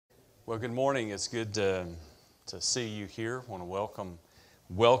Well, good morning. It's good to see you here. I want to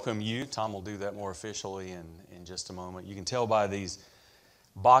welcome you. Tom will do that more officially in just a moment. You can tell by these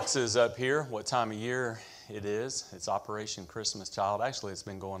boxes up here what time of year it is. It's Operation Christmas Child. Actually, it's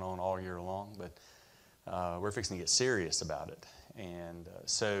been going on all year long, but we're fixing to get serious about it. And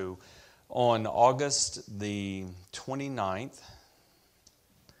so on August the 29th,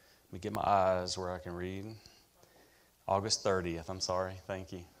 let me get my eyes where I can read. August 30th, I'm sorry,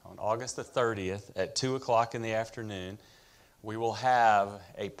 thank you. On August the 30th at 2 o'clock in the afternoon, we will have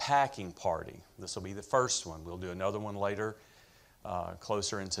a packing party. This will be the first one. We'll do another one later,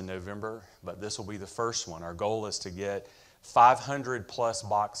 closer into November, but this will be the first one. Our goal is to get 500 plus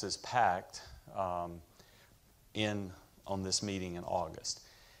boxes packed on this meeting in August.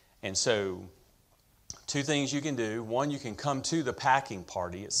 And so, two things you can do. One, you can come to the packing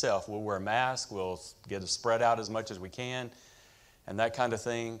party itself. We'll wear a mask. We'll get it spread out as much as we can and that kind of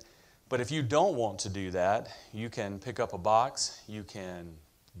thing. But if you don't want to do that, you can pick up a box. You can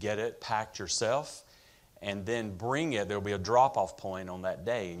get it packed yourself and then bring it. There will be a drop-off point on that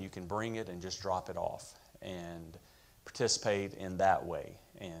day, and you can bring it and just drop it off and participate in that way.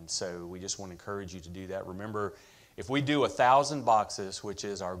 And so we just want to encourage you to do that. Remember, if we do 1,000 boxes, which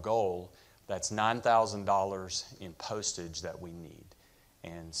is our goal, that's $9,000 in postage that we need.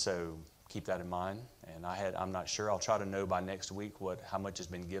 And so keep that in mind. And I'm not sure. I'll try to know by next week how much has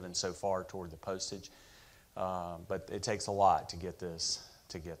been given so far toward the postage. But it takes a lot to get this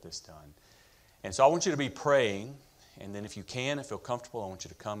done. And so I want you to be praying. And then if you can and feel comfortable, I want you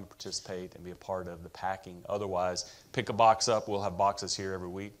to come and participate and be a part of the packing. Otherwise, pick a box up. We'll have boxes here every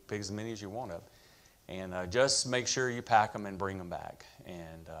week. Pick as many as you want of. And just make sure you pack them and bring them back.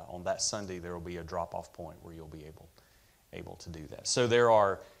 And on that Sunday, there will be a drop-off point where you'll be able to do that. So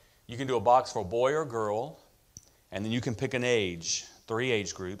you can do a box for a boy or girl, and then you can pick an age, 3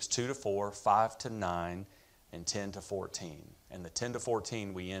 age groups, 2 to 4, 5 to 9, and 10 to 14. And the 10 to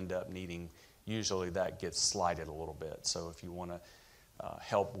 14, we end up needing, usually that gets slighted a little bit. So if you want to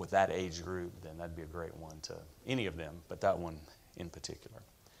help with that age group, then that'd be a great one to any of them, but that one in particular.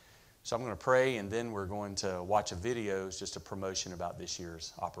 So I'm going to pray, and then we're going to watch a video, just a promotion about this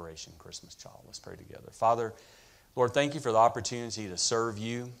year's Operation Christmas Child. Let's pray together. Father, Lord, thank you for the opportunity to serve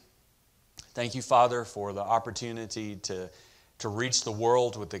you. Thank you, Father, for the opportunity to reach the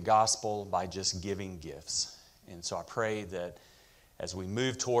world with the gospel by just giving gifts. And so I pray that as we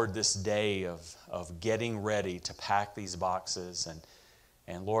move toward this day of getting ready to pack these boxes,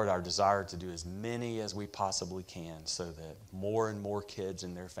 and Lord, our desire to do as many as we possibly can so that more and more kids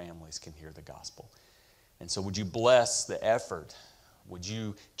and their families can hear the gospel. And so would you bless the effort? Would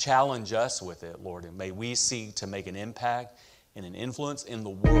you challenge us with it, Lord? And may we seek to make an impact and an influence in the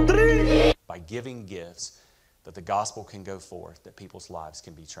world by giving gifts, that the gospel can go forth, that people's lives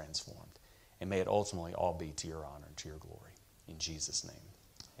can be transformed. And may it ultimately all be to your honor and to your glory. In Jesus' name,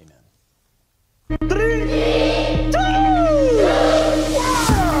 amen. 3, 2, 1.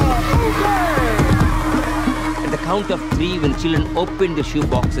 At the count of 3, when children open the shoe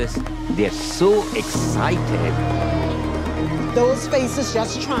boxes, they're so excited. Those faces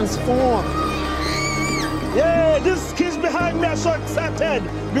just transform. Yeah, these kids behind me are so excited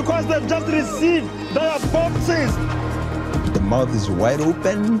because they've just received their boxes. The mouth is wide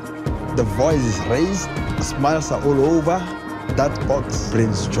open, the voice is raised, the smiles are all over. That box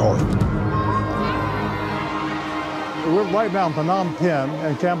brings joy. We're right now in Phnom Penh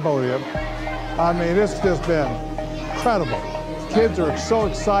in Cambodia. I mean, it's just been incredible. Kids are so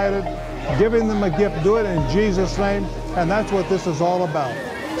excited, giving them a gift, do it in Jesus' name, and that's what this is all about.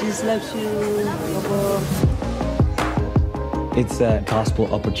 Jesus loves you. It's a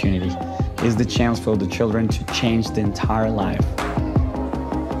gospel opportunity. It's the chance for the children to change the entire life.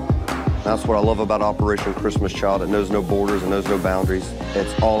 That's what I love about Operation Christmas Child. It knows no borders, it knows no boundaries.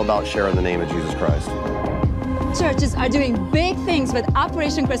 It's all about sharing the name of Jesus Christ. Churches are doing big things with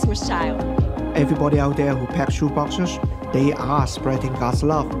Operation Christmas Child. Everybody out there who packs shoe boxes, they are spreading God's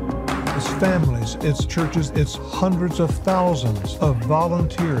love. It's families, it's churches, it's hundreds of thousands of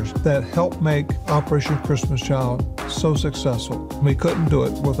volunteers that help make Operation Christmas Child so successful. We couldn't do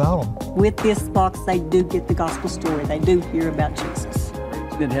it without them. With this box, they do get the gospel story. They do hear about Jesus.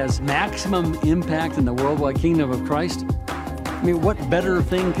 It has maximum impact in the worldwide kingdom of Christ. I mean, what better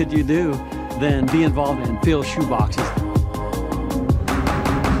thing could you do than be involved in fill shoe boxes?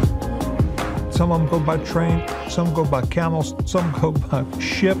 Some of them go by train, some go by camels, some go by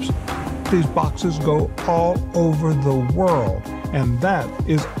ships. These boxes go all over the world, and that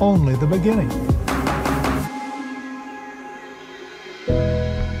is only the beginning.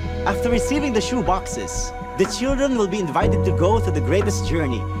 After receiving the shoe boxes, the children will be invited to go through the greatest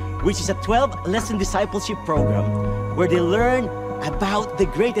journey, which is a 12-lesson discipleship program where they learn about the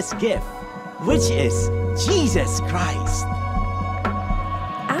greatest gift, which is Jesus Christ.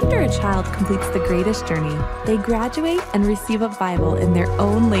 After a child completes the greatest journey, they graduate and receive a Bible in their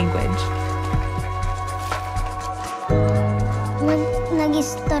own language.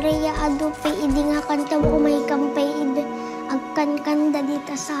 Nag-istorya ado pa idi nga kanta mo may kampay idi agkan-kanda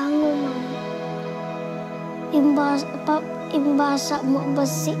dita sa angom. Imbasa mo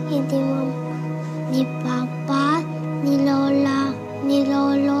basi idi ma'am. Ni Papa, ni Lola, ni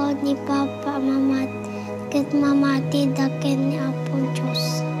Lolo, ni Papa, Mamat. Ket mamati daken ni Apong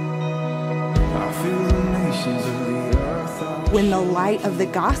Diyos. When the light of the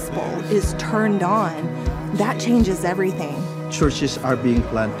gospel is turned on, that changes everything. Churches are being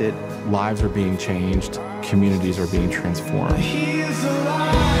planted. Lives are being changed. Communities are being transformed.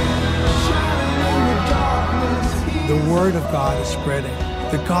 The word of God is spreading.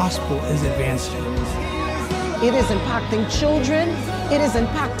 The gospel is advancing. It is impacting children. It is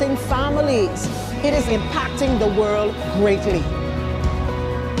impacting families. It is impacting the world greatly.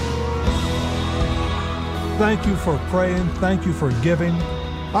 Thank you for praying. Thank you for giving.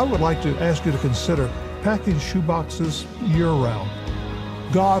 I would like to ask you to consider packing shoeboxes year-round.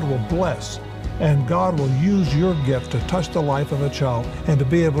 God will bless, and God will use your gift to touch the life of a child and to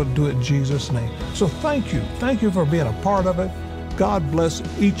be able to do it in Jesus' name. So thank you. Thank you for being a part of it. God bless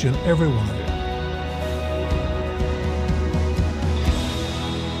each and every one of you.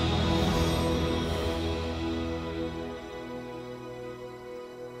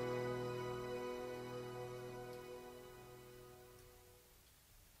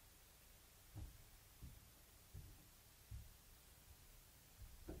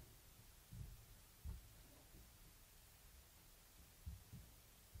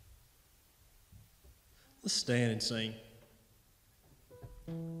 Let's stand and sing.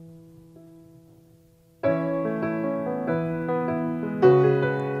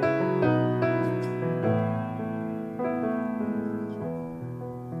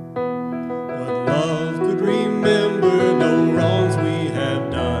 What love could remember, no wrongs we have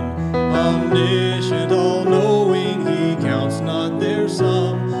done. Omniscient, all-knowing, he counts not their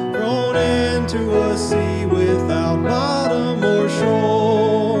sum. Thrown into a sea without bottom or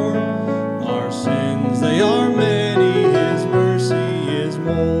shore. Our sins, they are many, his mercy is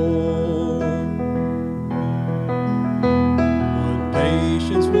more. What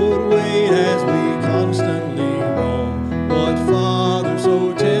patience would wait as we constantly roam. What Father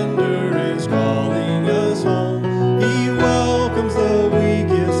so tender is calling us home. He welcomes the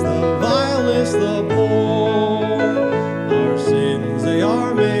weakest, the vilest, the poor. Our sins, they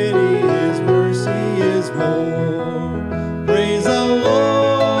are many, his mercy is more. Praise the Lord.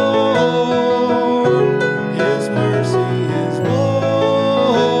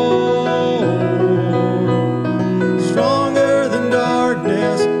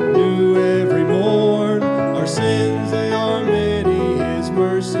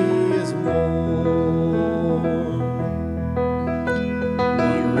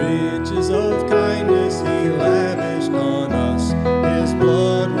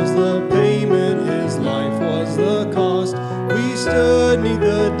 Stood neath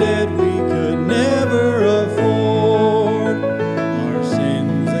the dead we could never afford. Our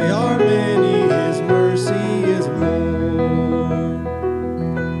sins, they are many, his mercy is more.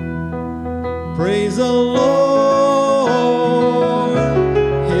 Praise the Lord,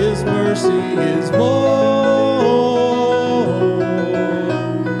 his mercy is more.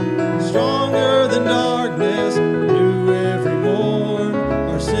 Stronger than darkness, new every morn.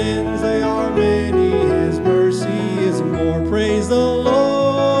 Our sins, they are many, his mercy is more. Praise the Lord,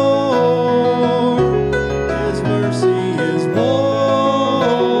 his mercy is more.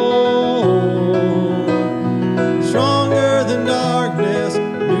 Stronger than darkness,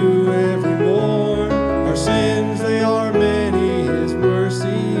 new every morn. Our sins, they are many, his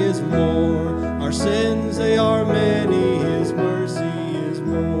mercy is more. Our sins, they are many, his mercy is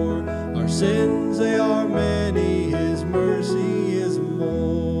more. Our sins, they are many, his mercy is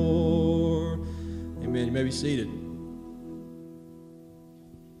more. Amen. You may be seated.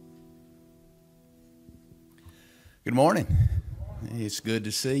 Good morning. It's good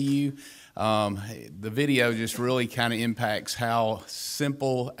to see you. The video just really kind of impacts how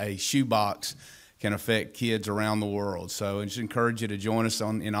simple a shoebox can affect kids around the world. So I just encourage you to join us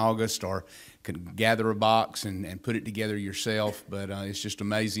in August, or can gather a box and put it together yourself. But it's just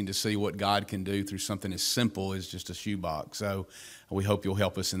amazing to see what God can do through something as simple as just a shoebox. So we hope you'll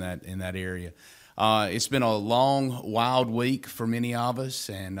help us in that area. It's been a long, wild week for many of us,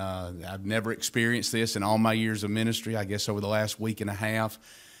 and I've never experienced this in all my years of ministry. I guess over the last week and a half,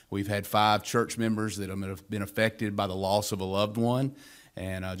 We've had 5 church members that have been affected by the loss of a loved one.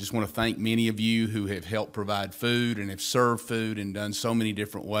 And I just want to thank many of you who have helped provide food and have served food and done so many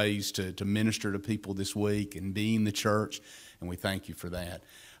different ways to minister to people this week and being the church, and we thank you for that.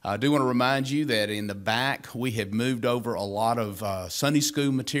 I do want to remind you that in the back we have moved over a lot of Sunday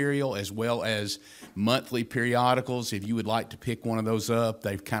school material as well as monthly periodicals. If you would like to pick one of those up,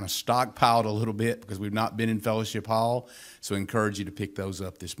 they've kind of stockpiled a little bit because we've not been in Fellowship Hall, so I encourage you to pick those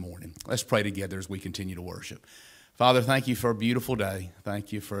up this morning. Let's pray together as we continue to worship. Father, thank you for a beautiful day.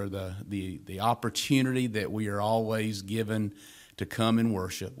 Thank you for the opportunity that we are always given to come and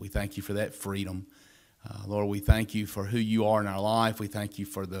worship. We thank you for that freedom. Lord, we thank you for who you are in our life. We thank you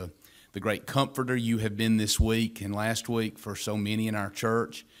for the great comforter you have been this week and last week for so many in our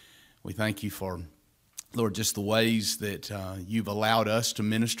church. We thank you for, Lord, just the ways that you've allowed us to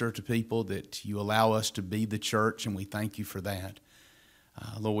minister to people, that you allow us to be the church, and we thank you for that.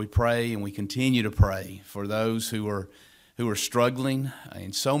 Lord, we pray and we continue to pray for those who are struggling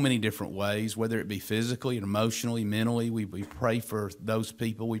in so many different ways, whether it be physically, emotionally, mentally. We pray for those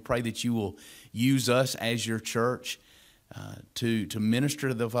people. We pray that you will use us as your church to minister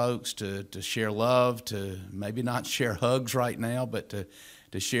to the folks, to share love, to maybe not share hugs right now, but to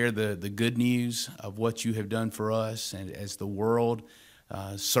share the good news of what you have done for us, and as the world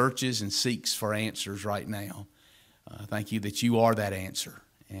searches and seeks for answers right now. Thank you that you are that answer,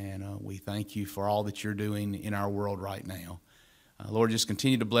 and we thank you for all that you're doing in our world right now. Lord, just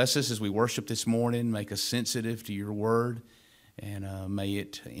continue to bless us as we worship this morning. Make us sensitive to your word, and may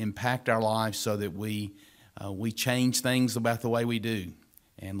it impact our lives so that we change things about the way we do.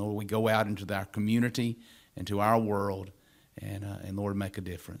 And Lord, we go out into our community, into our world, and Lord, make a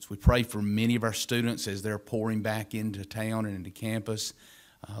difference. We pray for many of our students as they're pouring back into town and into campus.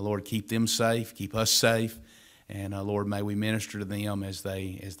 Lord, keep them safe, keep us safe. And Lord, may we minister to them as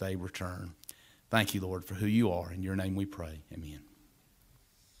they return. Thank you, Lord, for who you are. In your name we pray. Amen.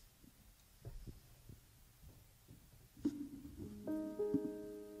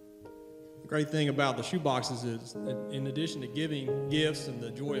 The great thing about the shoeboxes is, in addition to giving gifts and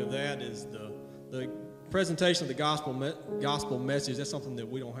the joy of that, is the presentation of the gospel message. That's something that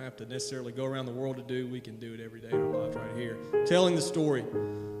we don't have to necessarily go around the world to do. We can do it every day in our lives right here. Telling the story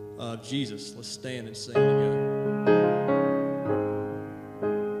of Jesus. Let's stand and sing together.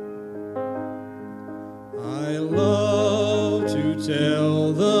 I love to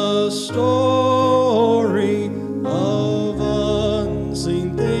tell the story of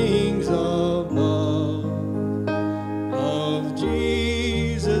unseen things above, of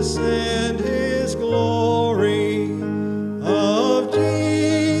Jesus and his glory, of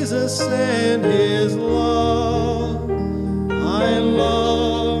Jesus and his love. I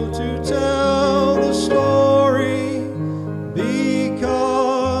love to tell the story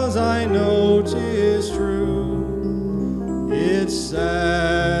because I know 'tis true. It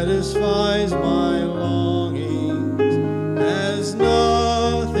satisfies my longings as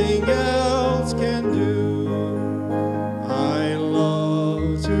nothing else can do. I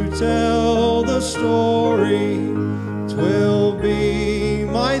love to tell the story. 'Twill be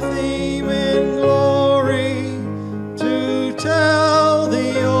my theme in glory to tell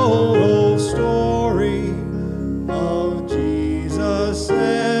the old story of Jesus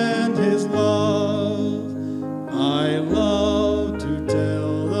and his love. I love to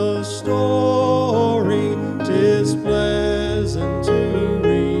tell the story. 'Tis pleasant to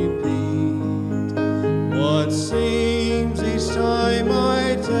repeat what seems each time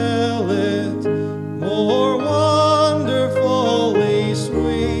I tell it more wonderful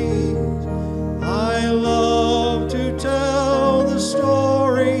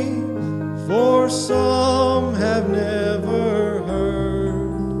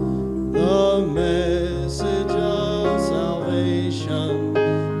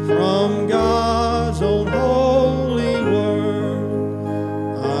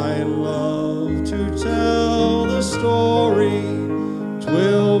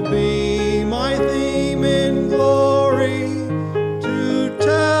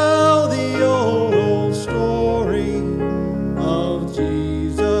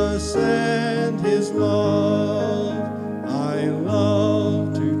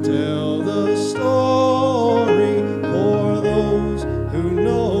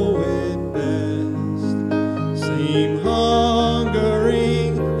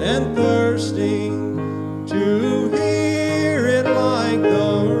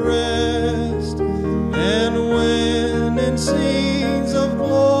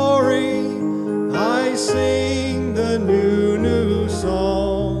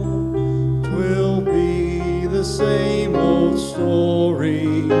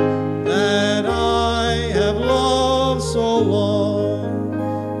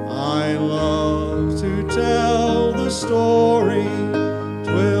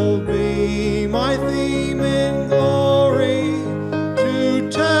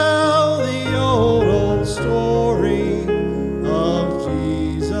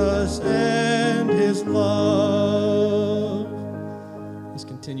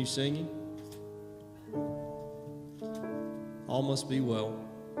all must be well.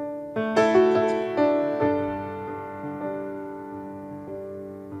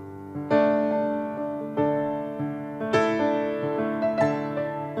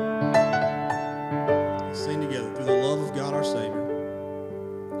 Sing together, through the love of God our Savior.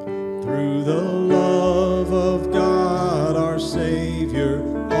 Through the love of God our Savior,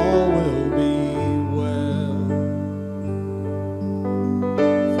 all will be well.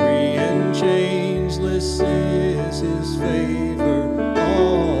 Free and changeless is His favor,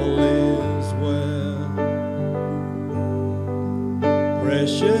 all is well.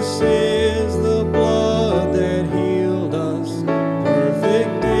 Precious is the blood that healed us,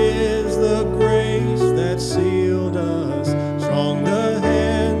 perfect is the grace that sealed us, strong the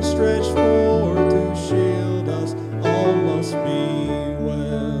hand stretched forth to shield us, all must be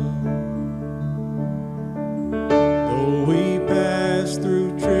well. Though we pass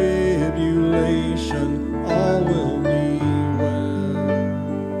through tribulation, all will be well.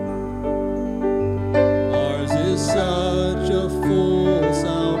 Ours is such a full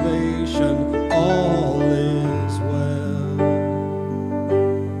salvation, all is well.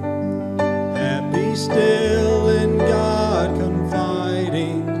 Happy still in God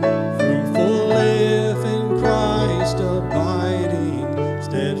confiding, fruitful if in Christ abiding,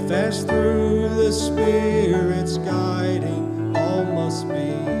 steadfast through the Spirit's guiding, all must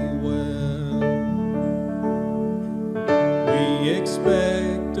be well. We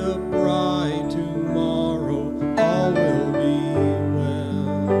expect a bright tomorrow, all will be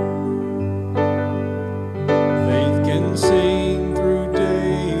well. Faith can sing through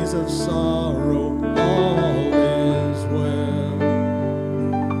days of sorrow, all is well.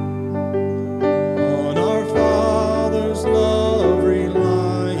 On our Father's love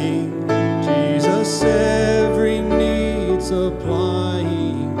relying, Jesus every need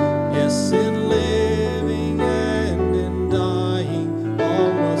supplying, yes, in living and in dying,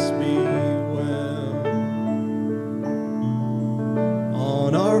 all must be well.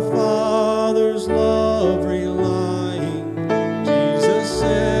 On our Father's love relying, Jesus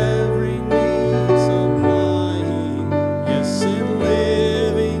every need supplying, yes, in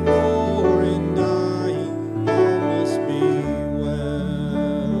living or in dying, all must be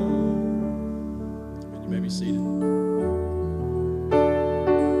well. You may be seated.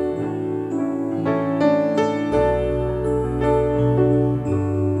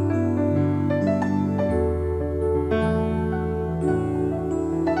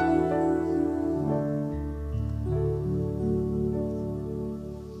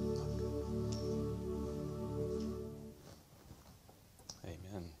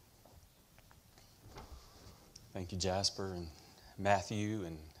 Amen. Thank you, Jasper and Matthew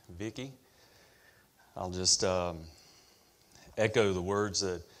and Vicky. I'll just echo the words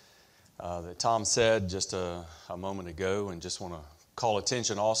that Tom said just a moment ago, and just want to call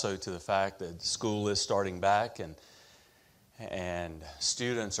attention also to the fact that school is starting back and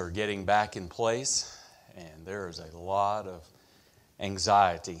students are getting back in place, and there is a lot of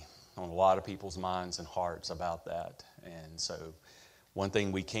anxiety on a lot of people's minds and hearts about that. And so one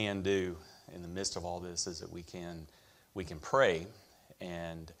thing we can do in the midst of all this is that we can pray.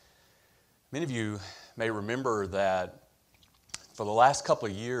 And many of you may remember that for the last couple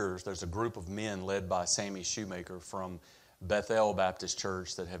of years, there's a group of men led by Sammy Shoemaker from Bethel Baptist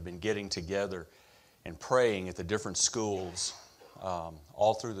Church that have been getting together and praying at the different schools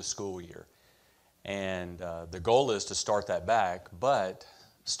all through the school year. And the goal is to start that back, but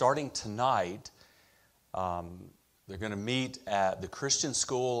starting tonight, they're going to meet at the Christian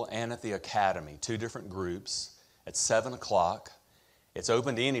school and at the academy, two different groups at 7 o'clock. It's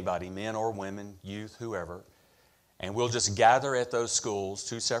open to anybody, men or women, youth, whoever. And we'll just gather at those schools,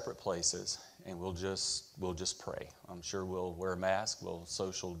 two separate places, and we'll just pray. I'm sure we'll wear a mask, we'll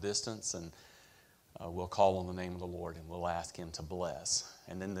social distance, and we'll call on the name of the Lord, and we'll ask Him to bless.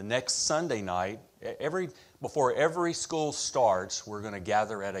 And then the next Sunday night, before every school starts, we're going to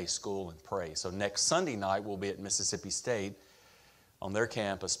gather at a school and pray. So next Sunday night, we'll be at Mississippi State on their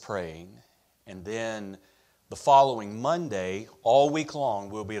campus praying. And then the following Monday, all week long,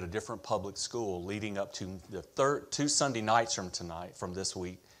 we'll be at a different public school leading up to the two Sunday nights from this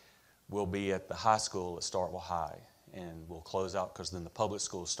week. We'll be at the high school at Starkville High. And we'll close out because then the public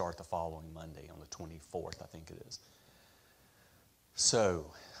schools start the following Monday on the 24th, I think it is. So,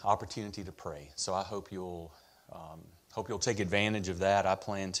 opportunity to pray. So I hope you'll take advantage of that. I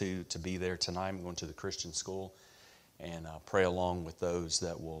plan to be there tonight. I'm going to the Christian school and pray along with those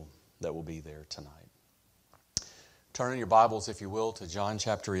that will be there tonight. Turn in your Bibles, if you will, to John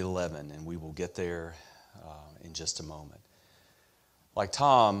chapter 11, and we will get there in just a moment. Like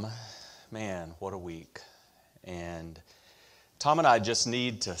Tom, man, what a week. And Tom and I just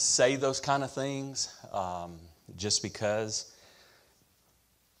need to say those kind of things just because.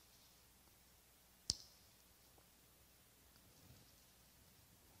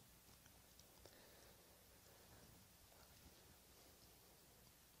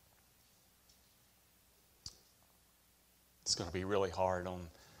 It's going to be really hard on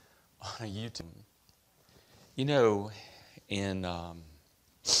a YouTube. You know, in I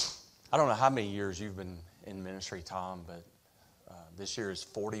don't know how many years you've been in ministry, Tom, but this year is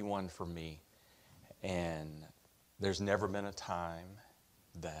 41 for me, and there's never been a time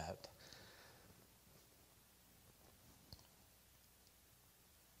that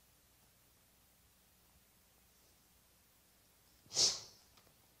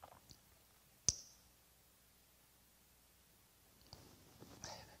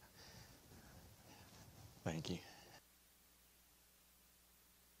thank you.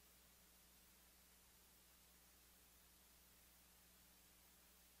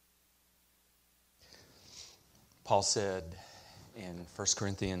 Paul said in 1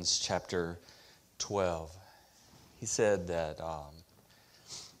 Corinthians chapter 12, he said that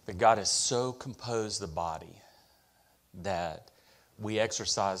God has so composed the body that we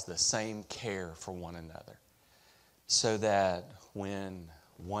exercise the same care for one another, so that when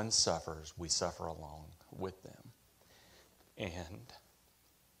one suffers, we suffer along with them.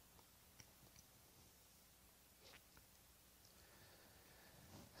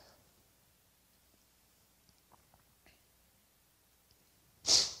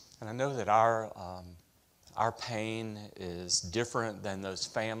 And I know that our pain is different than those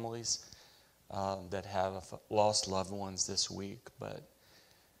families that have lost loved ones this week, but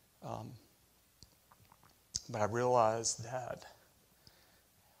I realize that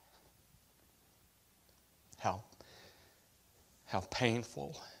how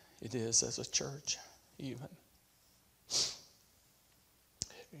painful it is as a church, even.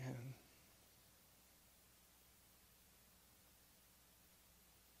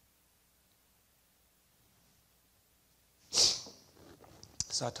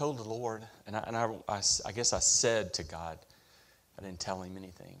 So I told the Lord, and I guess I said to God, I didn't tell him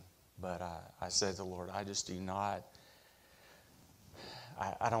anything, but I said to the Lord, I just do not,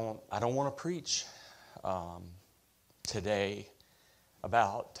 I don't want to preach today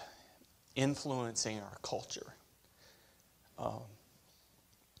about influencing our culture.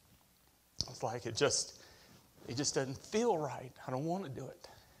 It's like it just doesn't feel right. I don't want to do it.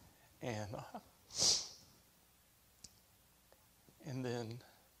 And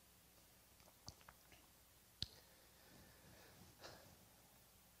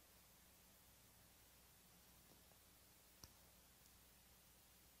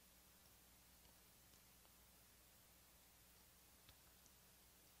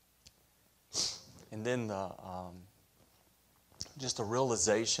then just the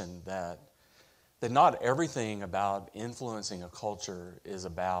realization that not everything about influencing a culture is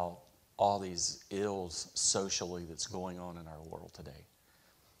about all these ills socially that's going on in our world today.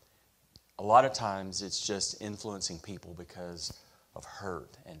 A lot of times it's just influencing people because of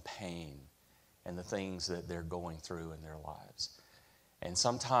hurt and pain and the things that they're going through in their lives. And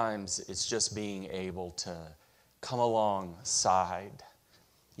sometimes it's just being able to come alongside,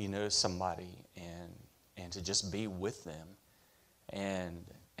 somebody and to just be with them. And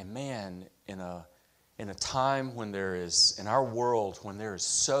man, in a time when there is, in our world, when there is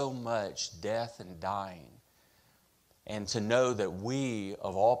so much death and dying, and to know that we,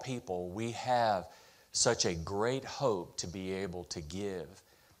 of all people, we have such a great hope to be able to give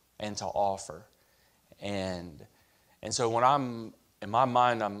and to offer. And so when I'm, in my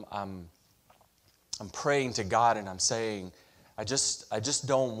mind, I'm praying to God and I'm saying, I just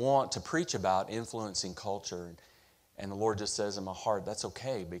don't want to preach about influencing culture. And the Lord just says in my heart, that's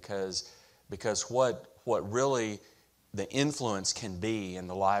okay, because what really the influence can be in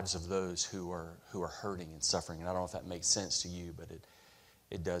the lives of those who are hurting and suffering. And I don't know if that makes sense to you, but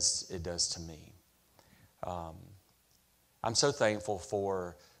it does to me. I'm so thankful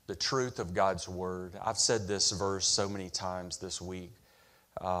for the truth of God's Word. I've said this verse so many times this week.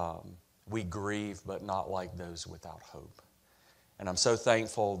 We grieve, but not like those without hope. And I'm so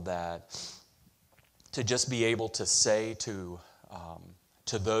thankful that to just be able to say to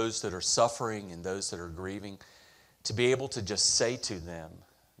those that are suffering and those that are grieving, to be able to just say to them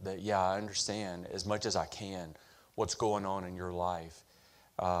that, yeah, I understand as much as I can what's going on in your life.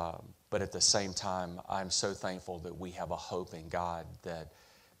 But at the same time, I'm so thankful that we have a hope in God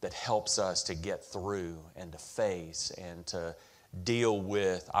that helps us to get through and to face and to deal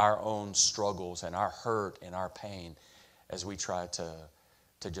with our own struggles and our hurt and our pain as we try to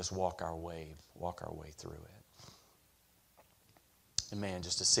just walk our way through it. And man,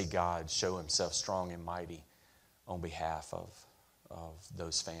 just to see God show himself strong and mighty on behalf of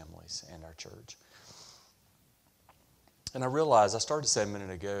those families and our church. And I realized, I started to say a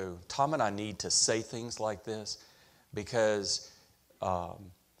minute ago, Tom and I need to say things like this because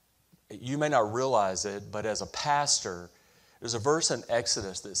you may not realize it, but as a pastor, there's a verse in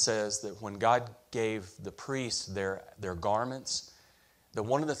Exodus that says that when God gave the priests their garments, that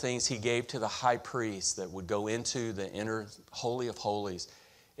one of the things he gave to the high priest that would go into the inner Holy of Holies,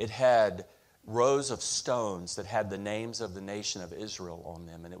 it had rows of stones that had the names of the nation of Israel on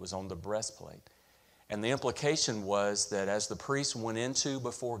them, and it was on the breastplate. And the implication was that as the priest went into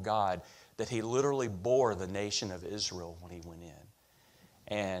before God, that he literally bore the nation of Israel when he went in.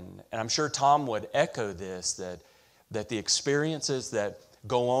 And I'm sure Tom would echo this, that the experiences that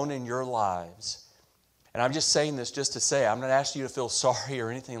go on in your lives, and I'm just saying this just to say, I'm not asking you to feel sorry or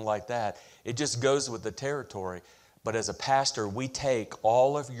anything like that. It just goes with the territory. But as a pastor, we take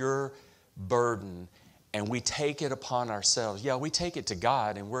all of your burden and we take it upon ourselves. Yeah, we take it to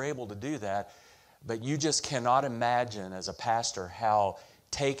God and we're able to do that. But you just cannot imagine as a pastor how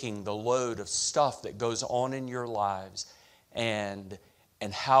taking the load of stuff that goes on in your lives and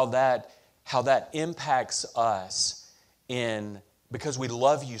how that impacts us because we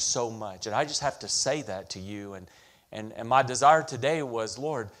love you so much. And I just have to say that to you. And my desire today was,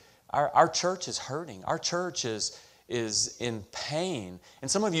 Lord, our church is hurting. Our church is in pain. And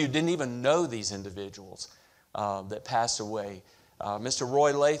some of you didn't even know these individuals that passed away. Mr.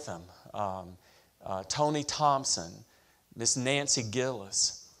 Roy Latham, Tony Thompson, Miss Nancy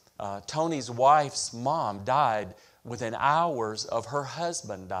Gillis. Tony's wife's mom died within hours of her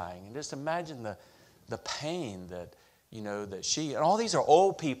husband dying. And just imagine the pain that she, and all these are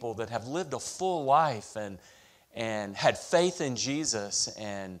old people that have lived a full life and had faith in Jesus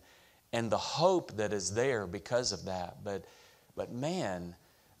and the hope that is there because of that. But man,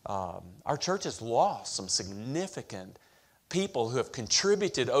 our church has lost some significant people who have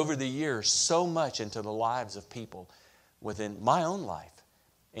contributed over the years so much into the lives of people within my own life,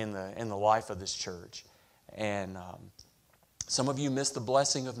 in the life of this church. And some of you missed the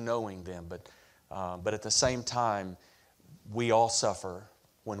blessing of knowing them, but at the same time, we all suffer.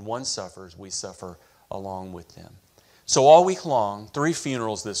 When one suffers, we suffer along with them. So all week long, 3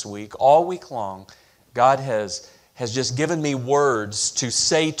 funerals this week, all week long, God has just given me words to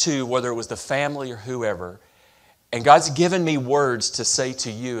say to, whether it was the family or whoever, and God's given me words to say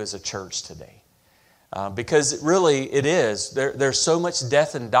to you as a church today. Because really it is. There's so much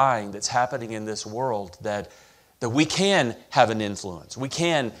death and dying that's happening in this world that we can have an influence. We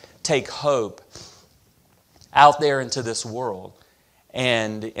can take hope out there into this world.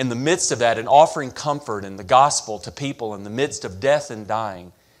 And in the midst of that, and offering comfort and the gospel to people in the midst of death and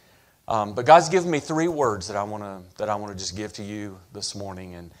dying. But God's given me 3 words that I want to just give to you this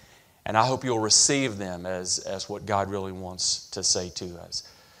morning. And I hope you'll receive them as what God really wants to say to us.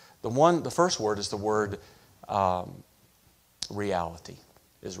 The first word is the word reality,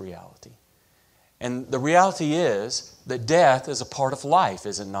 is reality. And the reality is that death is a part of life,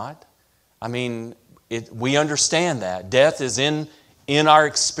 is it not? I mean, we understand that. Death is in our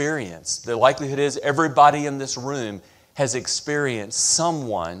experience. The likelihood is everybody in this room has experienced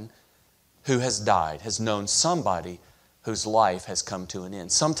someone who has died, has known somebody whose life has come to an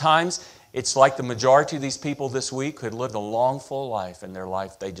end. Sometimes it's like the majority of these people this week who had lived a long, full life, and their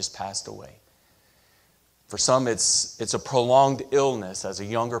life, they just passed away. For some, it's a prolonged illness as a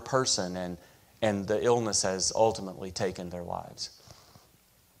younger person, and the illness has ultimately taken their lives.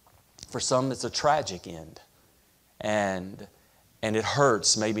 For some, it's a tragic end, and it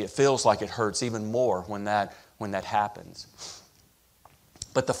hurts. Maybe it feels like it hurts even more when that happens.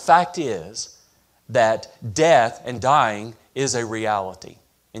 But the fact is that death and dying is a reality.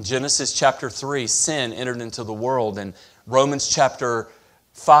 In Genesis chapter 3, sin entered into the world, and Romans chapter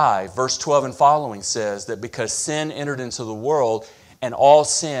 5, verse 12 and following says that because sin entered into the world, and all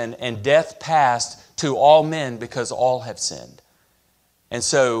sin, and death passed to all men because all have sinned. And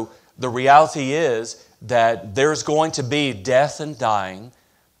so the reality is that there's going to be death and dying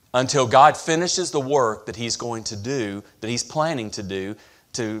until God finishes the work that He's going to do, that He's planning to do,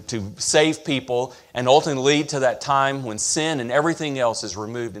 to save people and ultimately lead to that time when sin and everything else is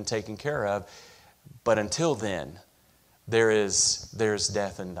removed and taken care of. But until then, there's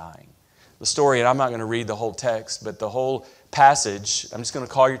death and dying. The story, and I'm not going to read the whole text, but the whole passage, I'm just going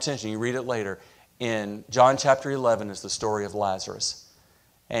to call your attention, you read it later. In John chapter 11 is the story of Lazarus.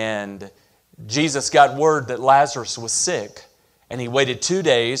 And Jesus got word that Lazarus was sick, and He waited 2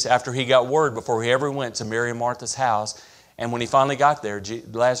 days after He got word before He ever went to Mary and Martha's house. And when He finally got there,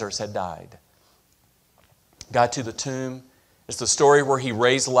 Lazarus had died. Got to the tomb. It's the story where he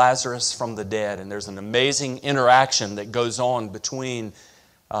raised Lazarus from the dead, and there's an amazing interaction that goes on between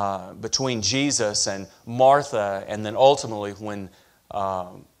Jesus and Martha, and then ultimately when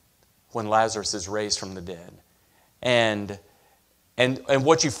Lazarus is raised from the dead. And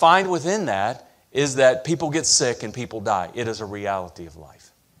what you find within that is that people get sick and people die. It is a reality of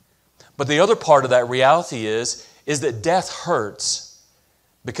life. But the other part of that reality is that death hurts,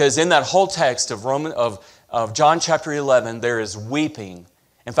 because in that whole text of John chapter 11, there is weeping.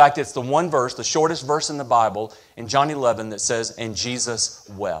 In fact, it's the one verse, the shortest verse in the Bible, in John 11, that says, "And Jesus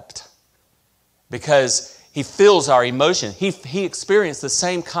wept." Because he feels our emotion. He experienced the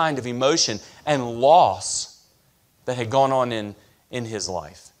same kind of emotion and loss that had gone on in his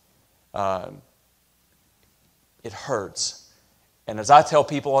life. It hurts. And as I tell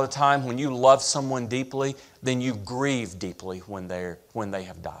people all the time, when you love someone deeply, then you grieve deeply when they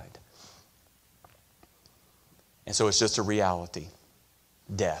have died. And so it's just a reality.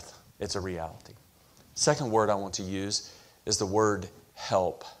 Death, it's a reality. Second word I want to use is the word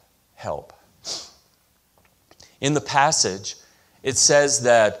help. Help. In the passage, it says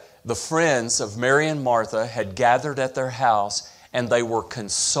that the friends of Mary and Martha had gathered at their house and they were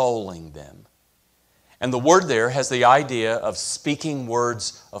consoling them. And the word there has the idea of speaking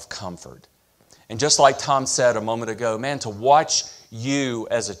words of comfort. And just like Tom said a moment ago, man, to watch you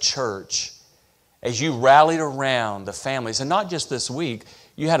as a church, as you rallied around the families, and not just this week,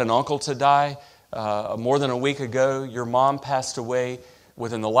 you had an uncle to die more than a week ago, your mom passed away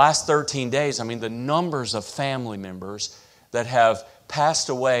within the last 13 days. I mean, the numbers of family members that have passed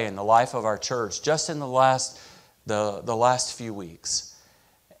away in the life of our church just in the last few weeks.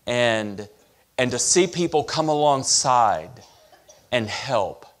 And to see people come alongside and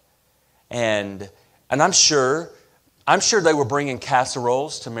help. And I'm sure they were bringing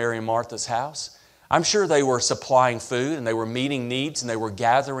casseroles to Mary and Martha's house. I'm sure they were supplying food and they were meeting needs and they were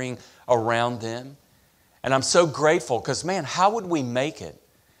gathering around them. And I'm so grateful because, man, how would we make it?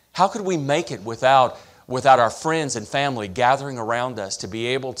 How could we make it without our friends and family gathering around us to be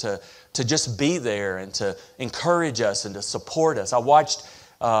able to just be there and to encourage us and to support us? I watched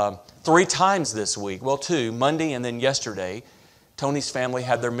 3 times this week, well, 2, Monday and then yesterday. Tony's family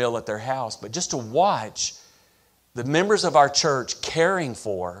had their meal at their house. But just to watch the members of our church caring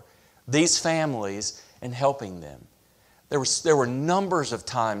for these families and helping them. There were numbers of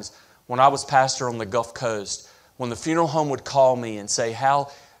times when I was pastor on the Gulf Coast, when the funeral home would call me and say,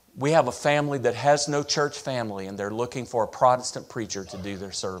 "Hal, we have a family that has no church family and they're looking for a Protestant preacher to do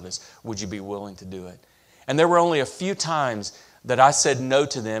their service. Would you be willing to do it?" And there were only a few times that I said no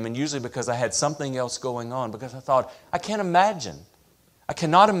to them, and usually because I had something else going on, because I thought, I cannot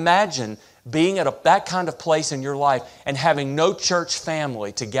imagine being at that kind of place in your life and having no church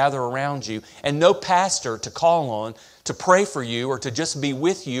family to gather around you and no pastor to call on to pray for you or to just be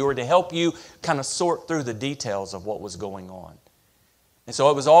with you or to help you kind of sort through the details of what was going on. And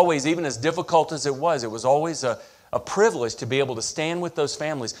so it was always, even as difficult as it was always a privilege to be able to stand with those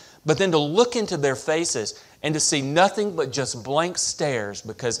families, but then to look into their faces and to see nothing but just blank stares,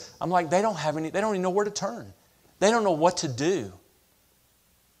 because I'm like, they don't even know where to turn. They don't know what to do.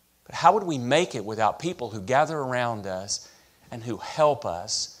 But how would we make it without people who gather around us and who help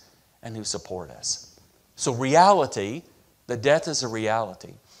us and who support us? So reality, the death is a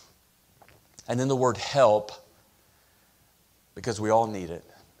reality. And then the word help, because we all need it.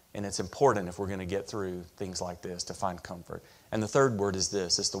 And it's important if we're going to get through things like this to find comfort. And the third word is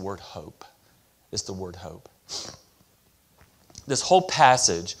this. It's the word hope. It's the word hope. This whole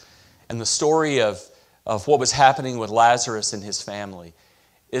passage and the story of what was happening with Lazarus and his family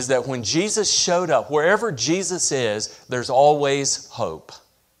is that when Jesus showed up, wherever Jesus is, there's always hope.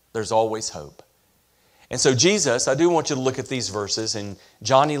 There's always hope. And so Jesus, I do want you to look at these verses in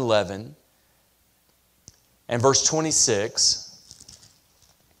John 11 and verse 26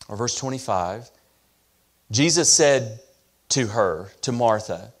 or verse 25. Jesus said to her, to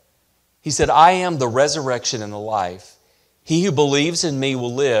Martha, He said, "I am the resurrection and the life. He who believes in me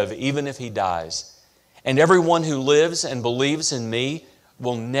will live even if he dies. And everyone who lives and believes in me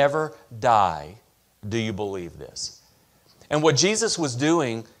will never die. Do you believe this?" And what Jesus was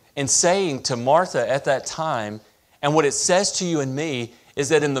doing and saying to Martha at that time, and what it says to you and me, is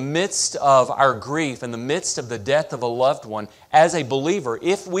that in the midst of our grief, in the midst of the death of a loved one, as a believer,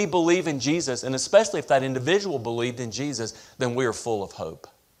 if we believe in Jesus, and especially if that individual believed in Jesus, then we are full of hope.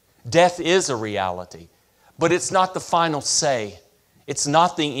 Death is a reality, but it's not the final say. It's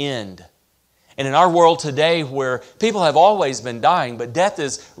not the end. And in our world today, where people have always been dying, but death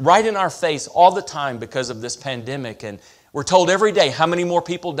is right in our face all the time because of this pandemic, and We're told every day how many more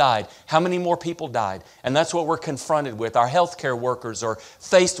people died, how many more people died. And that's what we're confronted with. Our healthcare workers are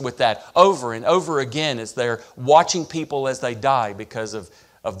faced with that over and over again as they're watching people as they die because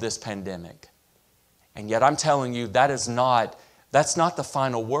of this pandemic. And yet I'm telling you, that's not the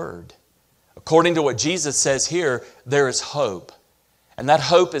final word. According to what Jesus says here, there is hope. And that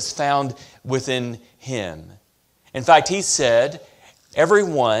hope is found within Him. In fact, He said,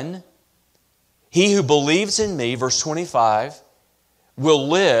 everyone, he who believes in me, verse 25, will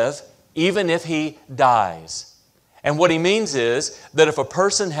live even if he dies. And what He means is that if a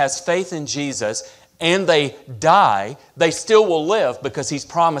person has faith in Jesus and they die, they still will live because He's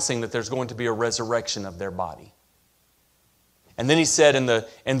promising that there's going to be a resurrection of their body. And then He said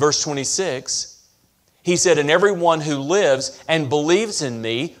in verse 26, He said, and everyone who lives and believes in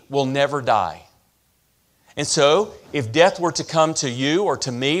me will never die. And so, if death were to come to you or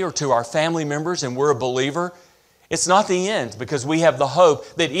to me or to our family members and we're a believer, it's not the end, because we have the hope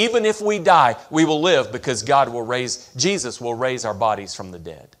that even if we die, we will live because Jesus will raise our bodies from the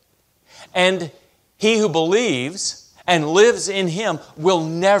dead. And he who believes and lives in Him will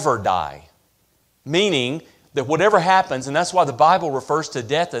never die. Meaning that whatever happens, and that's why the Bible refers to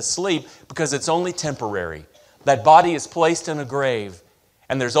death as sleep, because it's only temporary. That body is placed in a grave.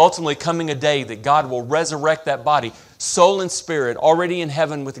 And there's ultimately coming a day that God will resurrect that body, soul and spirit, already in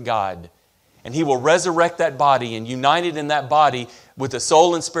heaven with God. And He will resurrect that body and unite it in that body with the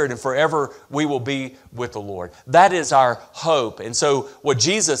soul and spirit, and forever we will be with the Lord. That is our hope. And so what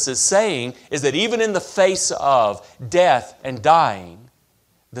Jesus is saying is that even in the face of death and dying,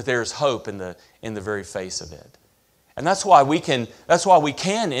 that there's hope in the very face of it. And that's why we can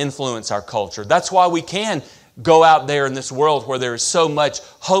influence our culture. That's why we can go out there in this world where there is so much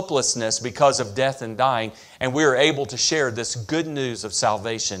hopelessness because of death and dying, and we are able to share this good news of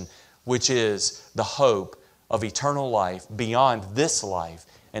salvation, which is the hope of eternal life beyond this life,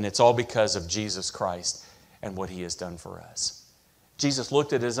 and it's all because of Jesus Christ and what He has done for us. Jesus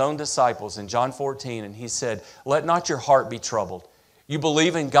looked at His own disciples in John 14 and He said, let not your heart be troubled. You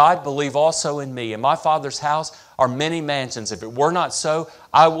believe in God, believe also in me. In my Father's house are many mansions. If it were not so,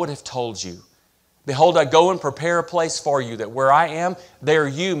 I would have told you. Behold, I go and prepare a place for you, that where I am, there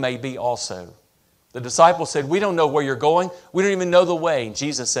you may be also. The disciples said, we don't know where you're going. We don't even know the way. And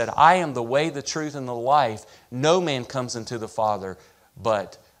Jesus said, I am the way, the truth, and the life. No man comes into the Father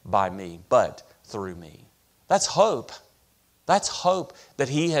but by me, but through me. That's hope. That's hope that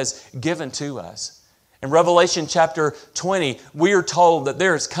He has given to us. In Revelation chapter 20, we are told that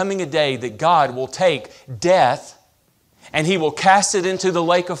there is coming a day that God will take death and He will cast it into the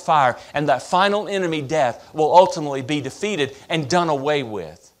lake of fire, and that final enemy, death, will ultimately be defeated and done away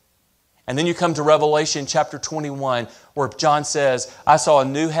with. And then you come to Revelation chapter 21, where John says, I saw a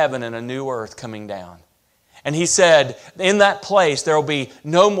new heaven and a new earth coming down. And he said, in that place there will be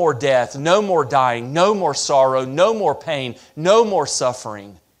no more death, no more dying, no more sorrow, no more pain, no more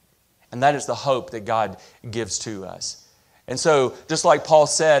suffering. And that is the hope that God gives to us. And so, just like Paul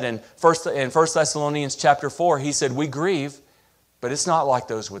said in 1 Thessalonians chapter 4, he said, we grieve, but it's not like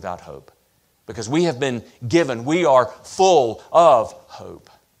those without hope. Because we have been given, we are full of hope.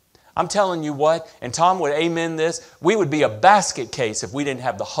 I'm telling you what, and Tom would amen this, we would be a basket case if we didn't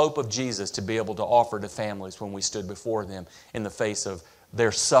have the hope of Jesus to be able to offer to families when we stood before them in the face of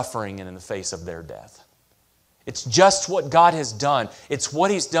their suffering and in the face of their death. It's just what God has done. It's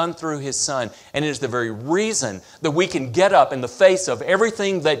what He's done through His Son. And it is the very reason that we can get up in the face of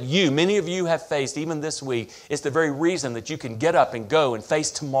everything that many of you have faced, even this week. It's the very reason that you can get up and go and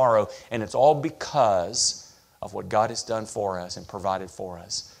face tomorrow. And it's all because of what God has done for us and provided for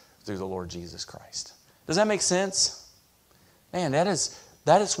us through the Lord Jesus Christ. Does that make sense? Man, that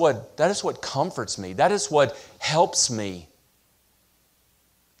is what comforts me. That is what helps me.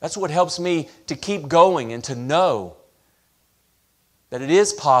 That's what helps me to keep going and to know that it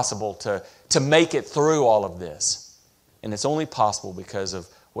is possible to make it through all of this. And it's only possible because of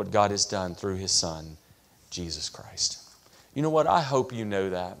what God has done through His Son, Jesus Christ. You know what? I hope you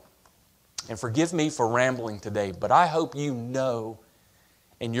know that. And forgive me for rambling today, but I hope you know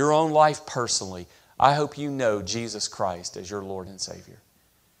in your own life personally, I hope you know Jesus Christ as your Lord and Savior.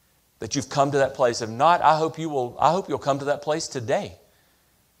 That you've come to that place. If not, I hope you'll come to that place today.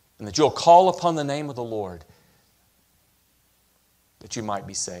 And that you'll call upon the name of the Lord that you might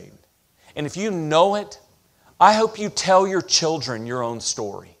be saved. And if you know it, I hope you tell your children your own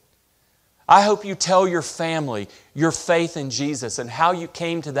story. I hope you tell your family your faith in Jesus and how you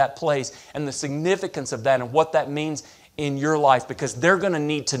came to that place and the significance of that and what that means in your life, because they're going to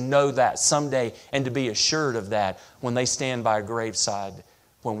need to know that someday and to be assured of that when they stand by a graveside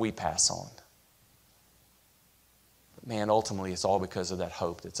when we pass on. Man, ultimately, it's all because of that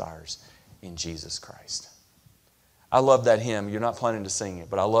hope that's ours in Jesus Christ. I love that hymn. You're not planning to sing it,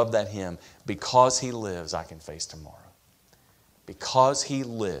 but I love that hymn. Because He lives, I can face tomorrow. Because He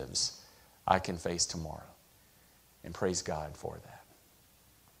lives, I can face tomorrow. And praise God for that.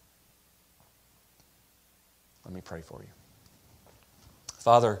 Let me pray for you.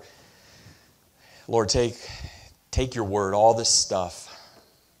 Father, Lord, take your word, all this stuff,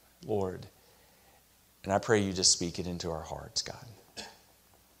 Lord, and I pray you just speak it into our hearts, God.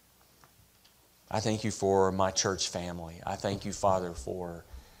 I thank you for my church family. I thank you, Father, for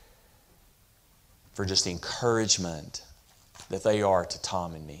just the encouragement that they are to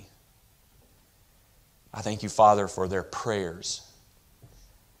Tom and me. I thank you, Father, for their prayers.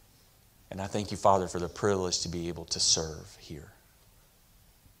 And I thank you, Father, for the privilege to be able to serve here.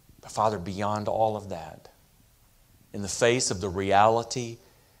 But Father, beyond all of that, in the face of the reality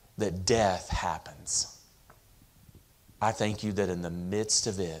that death happens, I thank you that in the midst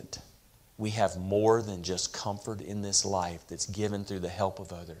of it, we have more than just comfort in this life that's given through the help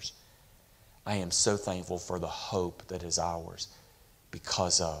of others. I am so thankful for the hope that is ours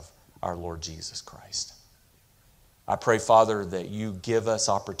because of our Lord Jesus Christ. I pray, Father, that you give us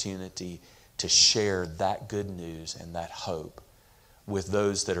opportunity to share that good news and that hope with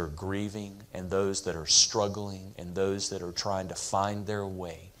those that are grieving and those that are struggling and those that are trying to find their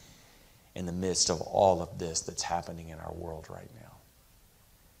way in the midst of all of this that's happening in our world right now.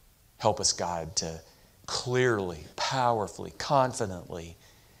 Help us, God, to clearly, powerfully, confidently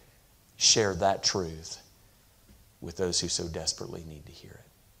share that truth with those who so desperately need to hear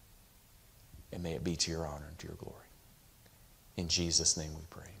it. And may it be to your honor and to your glory. In Jesus' name we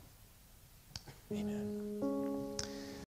pray. Amen.